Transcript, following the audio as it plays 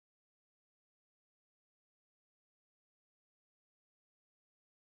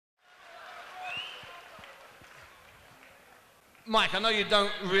Mike, I know you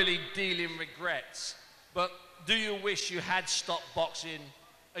don't really deal in regrets, but do you wish you had stopped boxing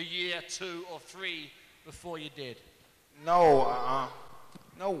a year, 2 or 3 before you did? No,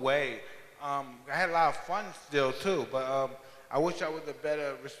 no way. I had a lot of fun still too, but I wish I was a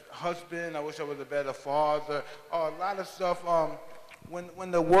better husband. I wish I was a better father. Oh, a lot of stuff.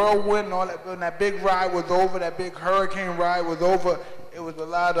 When the whirlwind and all that, when that big ride was over, that big hurricane ride was over, it was a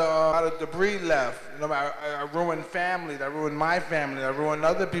lot of debris left. You know, I ruined families. I ruined my family. I ruined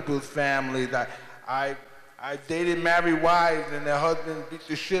other people's families. I dated married wives and their husbands beat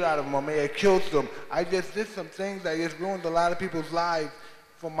the shit out of them or may have killed them. I just did some things that just ruined a lot of people's lives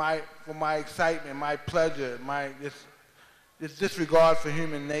for my excitement, my pleasure, my this disregard for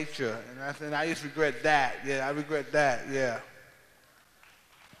human nature. And I just regret that. Yeah, I regret that. Yeah.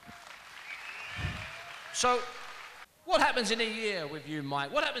 So, what happens in a year with you,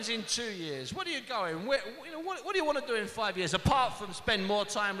 Mike? What happens in 2 years? What are you going? What do you want to do in 5 years, apart from spend more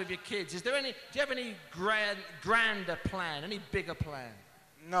time with your kids? Do you have any grander plan, any bigger plan?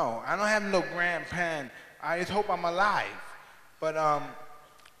 No, I don't have no grand plan. I just hope I'm alive. But I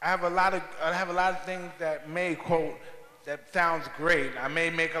have a lot of things that may, quote, that sounds great. I may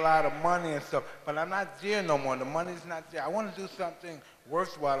make a lot of money and stuff, but I'm not there no more. The money's not there. I want to do something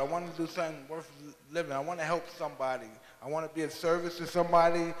worthwhile. I want to do something worth living. I want to help somebody. I want to be of service to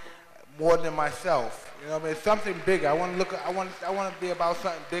somebody more than myself. You know what I mean? Something bigger. I want to be about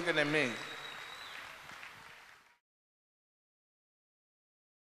something bigger than me.